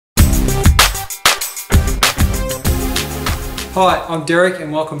Hi, I'm Derek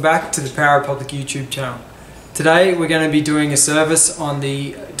and welcome back to the Power Republic YouTube channel. Today we're going to be doing a service on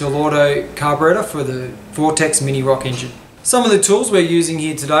the Dellorto Carburettor for the Vortex Mini Rok engine. Some of the tools we're using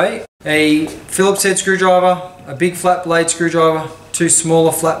here today: a Phillips head screwdriver, a big flat blade screwdriver, two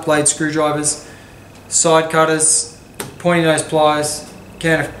smaller flat blade screwdrivers, side cutters, pointy nose pliers,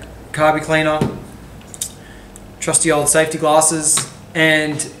 can of carby cleaner, trusty old safety glasses,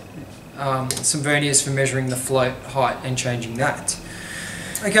 and some verniers for measuring the float height and changing that.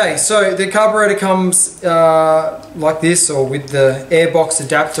 Okay, so the carburetor comes like this, or with the airbox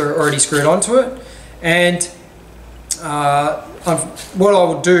adapter already screwed onto it. And what I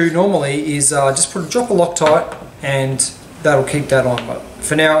would do normally is just drop a Loctite, and that'll keep that on. But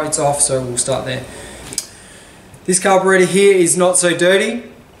for now it's off, so we'll start there. This carburetor here is not so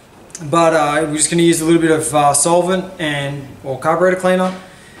dirty, but we're just going to use a little bit of solvent or carburetor cleaner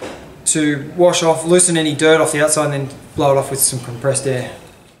to wash off, loosen any dirt off the outside, and then blow it off with some compressed air.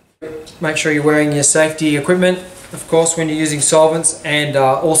 Make sure you're wearing your safety equipment, of course, when you're using solvents, and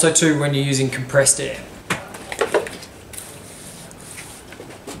also too when you're using compressed air.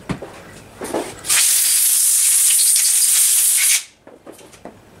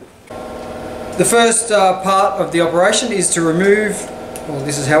 The first part of the operation is to remove, well,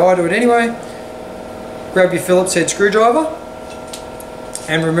 this is how I do it anyway. Grab your Phillips head screwdriver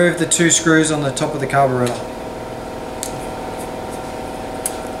and remove the two screws on the top of the carburetor.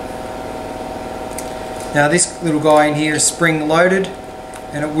 Now this little guy in here is spring loaded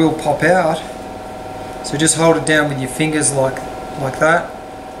and it will pop out, so just hold it down with your fingers like that.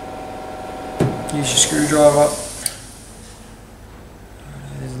 Use your screwdriver.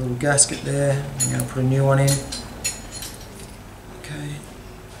 There's a little gasket there. I'm going to put a new one in. Okay.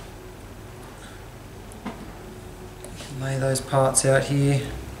 Lay those parts out here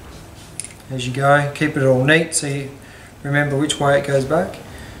as you go. Keep it all neat so you remember which way it goes back.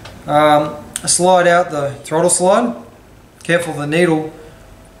 Slide out the throttle slide. Careful, the needle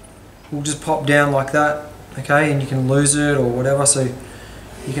will just pop down like that, okay, and you can lose it or whatever, so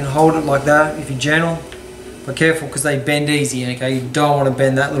you can hold it like that if you're gentle, but careful because they bend easy, okay. You don't want to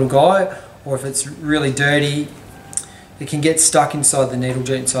bend that little guy, or if it's really dirty it can get stuck inside the needle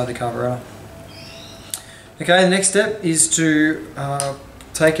jet inside the carburetor. Okay, the next step is to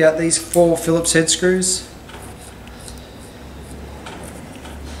take out these 4 Phillips head screws.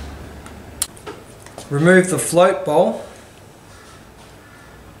 Remove the float bowl.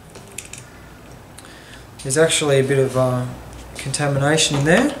 There's actually a bit of contamination in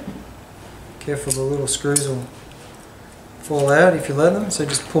there. Careful, the little screws will fall out if you let them, so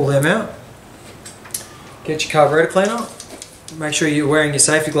just pull them out. Get your carburetor cleaner. Make sure you're wearing your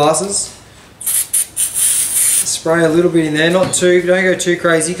safety glasses. Spray a little bit in there, not too, don't go too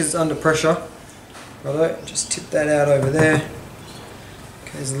crazy because it's under pressure. Righto, just tip that out over there.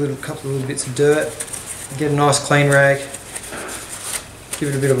 Okay, there's a couple of little bits of dirt. Get a nice clean rag, give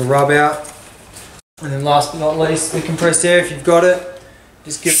it a bit of a rub out. And then last but not least, the compressed air, if you've got it,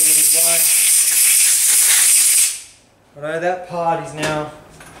 just give it a little blow. Righto, that part is now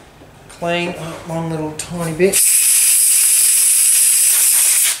clean. Oh, one little tiny bit.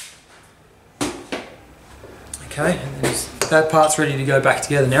 Okay, and then that part's ready to go back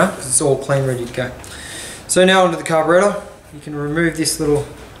together now because it's all clean, ready to go. So now onto the carburetor. You can remove this little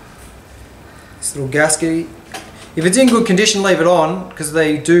gasket. If it's in good condition, leave it on because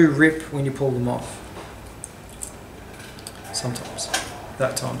they do rip when you pull them off. Sometimes.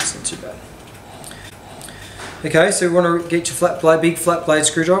 That time it's not too bad. Okay, so we want to get your big flat blade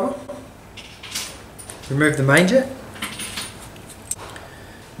screwdriver. Remove the main jet.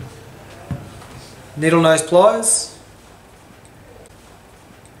 Needle nose pliers.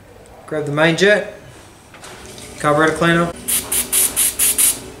 Grab the main jet. Carburetor cleaner.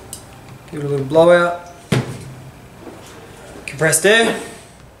 Give it a little blowout. Compressed air.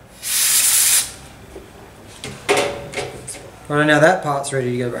 Right, now that part's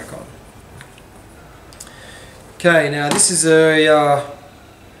ready to go back on. Okay, now this is a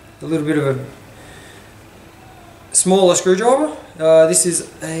little bit of a smaller screwdriver. This is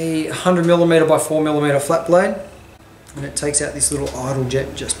a 100mm by 4mm flat blade, and it takes out this little idle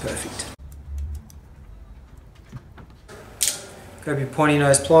jet just perfect. Grab your pointy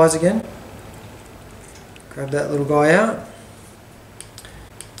nose pliers again. Grab that little guy out.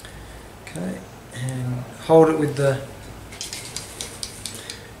 Okay, and hold it with the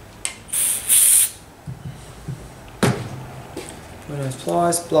pointy nose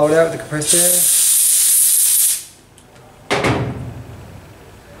pliers, blow it out with the compressed air.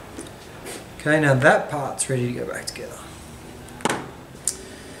 Okay, now that part's ready to go back together.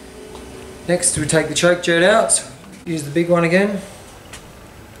 Next we take the choke jet out. use the big one again.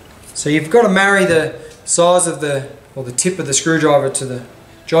 So you've got to marry the size of the tip of the screwdriver to the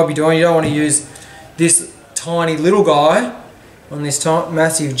job you're doing. You don't want to use this tiny little guy on this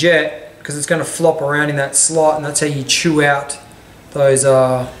massive jet, because it's going to flop around in that slot, and that's how you chew out those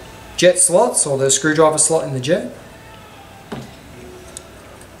jet slots, or the screwdriver slot in the jet.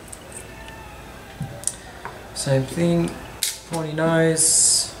 Same thing, pointy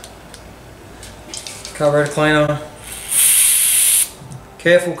nose, carburetor cleaner.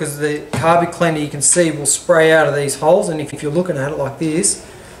 Careful, because the carburetor cleaner, you can see, will spray out of these holes, and if you're looking at it like this,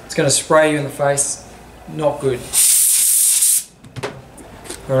 it's going to spray you in the face. Not good.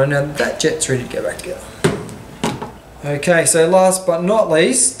 Alright, now that jet's ready to go back together. Okay, so last but not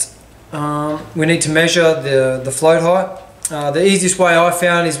least, we need to measure the float height. The easiest way I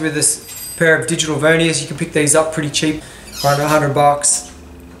found is with this pair of digital verniers. You can pick these up pretty cheap, around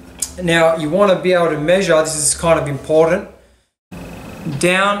 $100. Now you want to be able to measure, this is kind of important,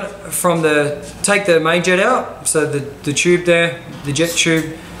 down from take the main jet out, so the tube there, the jet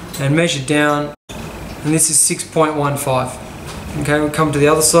tube, and measure down, and this is 6.15. Okay, we'll come to the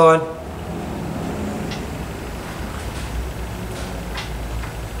other side.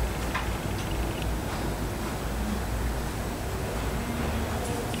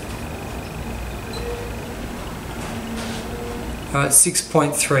 Alright,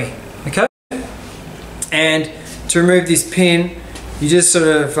 6.3. Okay, and to remove this pin, you just sort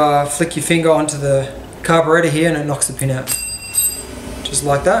of flick your finger onto the carburetor here, and it knocks the pin out. Just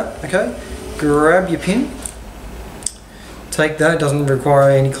like that. Okay, grab your pin. Take that, doesn't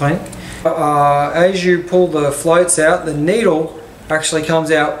require any cleaning. As you pull the floats out, the needle actually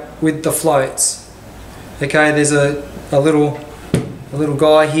comes out with the floats. Okay, there's a little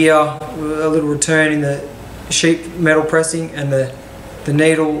guy here, a little return in the sheet metal pressing, and the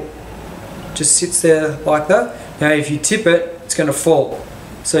needle just sits there like that. Now if you tip it, it's going to fall.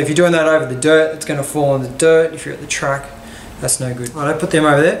 So if you're doing that over the dirt, it's going to fall on the dirt. If you're at the track, that's no good. Alright, put them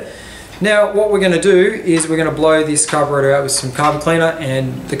over there. Now what we're going to do is we're going to blow this carburetor out with some carb cleaner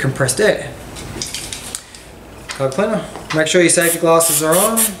and the compressed air. Carb cleaner. Make sure your safety glasses are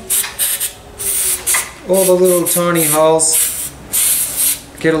on. All the little tiny holes.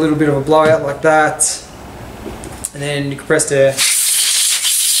 Get a little bit of a blowout like that. And then your compressed air.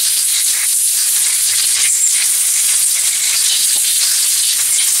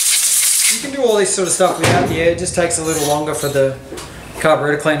 You can do all this sort of stuff without the air. It just takes a little longer for the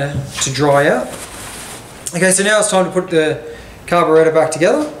carburetor cleaner to dry out. Okay, so now it's time to put the carburetor back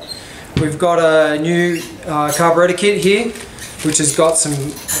together. We've got a new carburetor kit here, which has got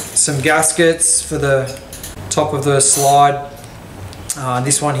some gaskets for the top of the slide.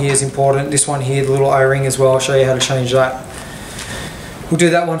 This one here is important. This one here, the little O-ring as well. I'll show you how to change that. We'll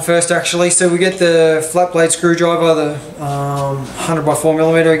do that one first actually. So we get the flat blade screwdriver, the 100 by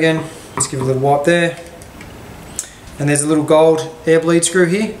 4mm again. Just give it a little wipe there. And there's a little gold air bleed screw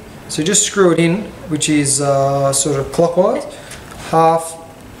here. So just screw it in, which is sort of clockwise. Half.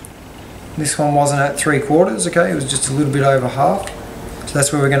 This one wasn't at 3/4, okay? It was just a little bit over half. So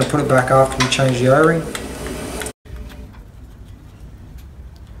that's where we're going to put it back after we change the O-ring.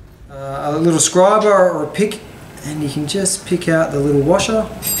 A little scriber or a pick, and you can just pick out the little washer,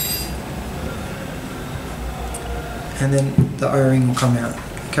 and then the O-ring will come out.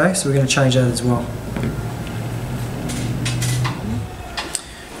 Okay, so we're going to change that as well.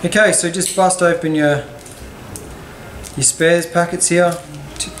 Okay, so just bust open your spares packets here,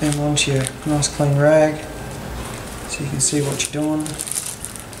 tip them onto your nice clean rag so you can see what you're doing.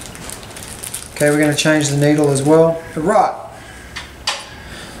 Okay, we're going to change the needle as well. Right,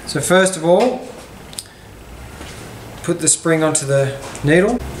 so first of all, put the spring onto the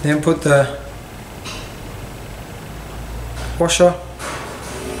needle, then put the washer,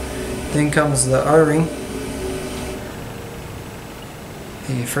 then comes the O-ring,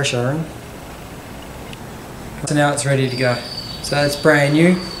 your fresh O-ring. So now it's ready to go. So it's brand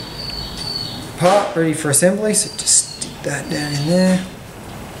new part, ready for assembly, so just stick that down in there.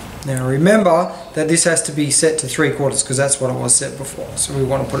 Now remember that this has to be set to 3/4 because that's what it was set before, so we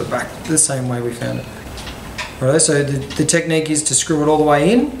want to put it back the same way we found it. Right, so the technique is to screw it all the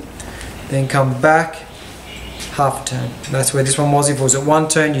way in, then come back half a turn. And that's where this one was. If it was at 1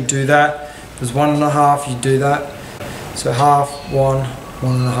 turn, you'd do that. If it was 1 1/2, you'd do that. So half, 1,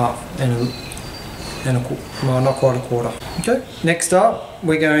 1 1/2, and a quarter. Well, not quite a quarter. Okay. Next up,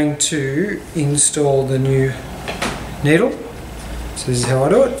 we're going to install the new needle. So this is how I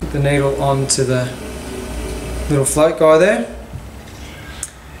do it. Put the needle onto the little float guy there.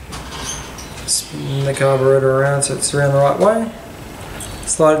 Spin the carburetor around so it's around the right way.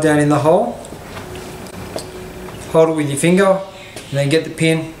 Slide it down in the hole. hold it with your finger and then get the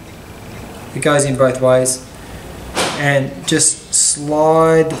pin. It goes in both ways. And just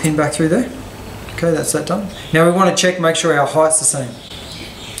slide the pin back through there. Okay, that's that done. Now we want to check, make sure our height's the same.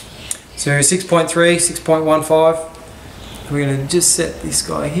 So 6.3, 6.15. We're going to just set this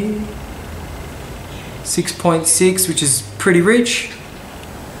guy here. 6.6, which is pretty rich.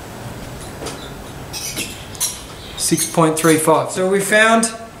 6.35. So we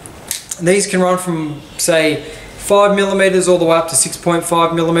found these can run from, say, 5 millimeters all the way up to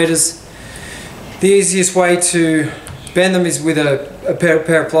 6.5 millimeters. The easiest way to bend them is with a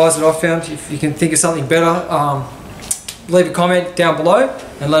pair of pliers that I've found. If you can think of something better, leave a comment down below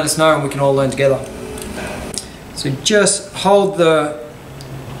and let us know, and we can all learn together. So just hold the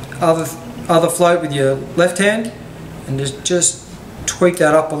other float with your left hand and just tweak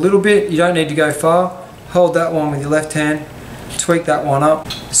that up a little bit. You don't need to go far. Hold that one with your left hand, tweak that one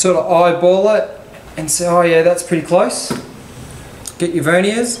up. Sort of eyeball it and say, oh yeah, that's pretty close. Get your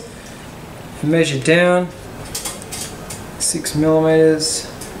verniers and measure down. 6 millimeters,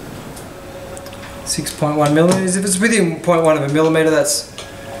 6.1 millimeters. If it's within 0.1 of a millimeter, that's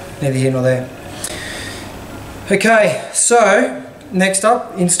neither here nor there. Okay, so next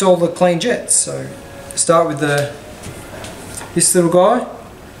up, install the clean jets. So start with this little guy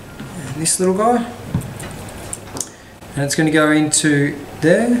and this little guy, and it's going to go into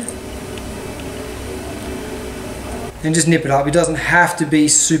there. And just nip it up. It doesn't have to be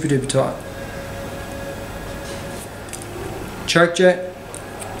super duper tight. Choke jet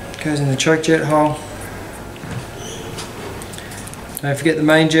goes in the choke jet hole. Don't forget the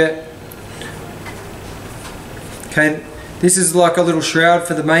main jet. Okay, this is like a little shroud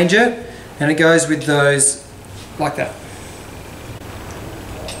for the main jet, and it goes with those like that.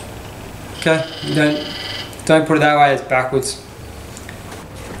 Okay, you don't put it that way, it's backwards.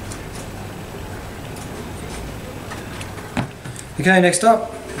 Okay, next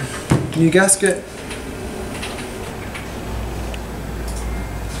up, new gasket.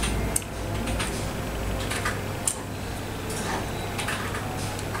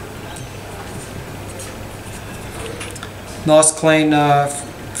 Nice clean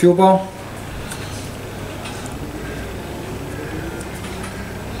fuel bowl.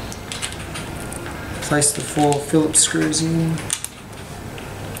 Place the 4 Phillips screws in.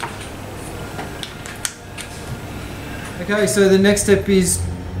 Okay, so the next step is,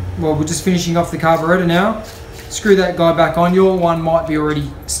 well, we're just finishing off the carburetor now. Screw that guy back on. Your one might be already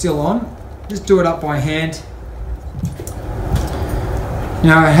still on. Just do it up by hand.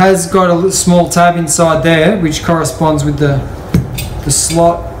 Now it has got a little small tab inside there which corresponds with the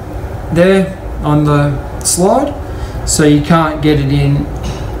slot there on the slide, so you can't get it in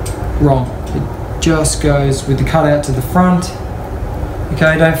wrong. It just goes with the cutout to the front.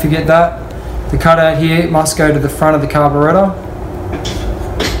 Okay, don't forget that. The cutout here must go to the front of the carburetor.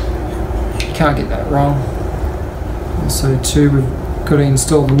 You can't get that wrong. Also too, we've got to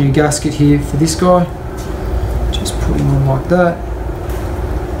install the new gasket here for this guy. Just put him on like that.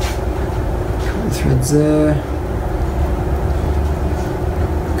 Threads there, a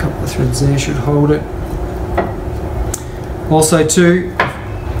couple of threads there should hold it. Also too,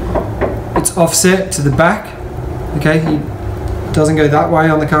 it's offset to the back. Okay, it doesn't go that way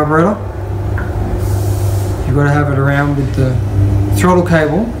on the carburetor. You've got to have it around with the throttle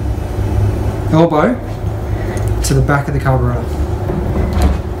cable elbow to the back of the carburetor.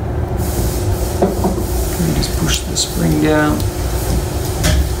 Okay, just push the spring down.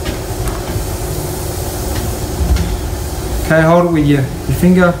 Okay, hold it with your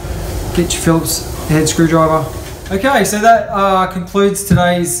finger, get your Phillips head screwdriver. Okay, so that concludes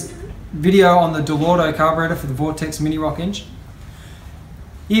today's video on the Dellorto carburetor for the Vortex Mini Rok engine.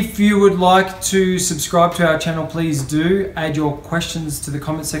 If you would like to subscribe to our channel, please do. Add your questions to the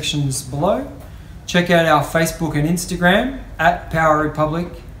comment sections below. Check out our Facebook and Instagram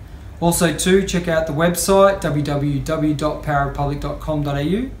 @PowerRepublic. Also too, check out the website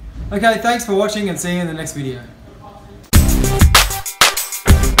www.powerrepublic.com.au. Okay, thanks for watching and see you in the next video.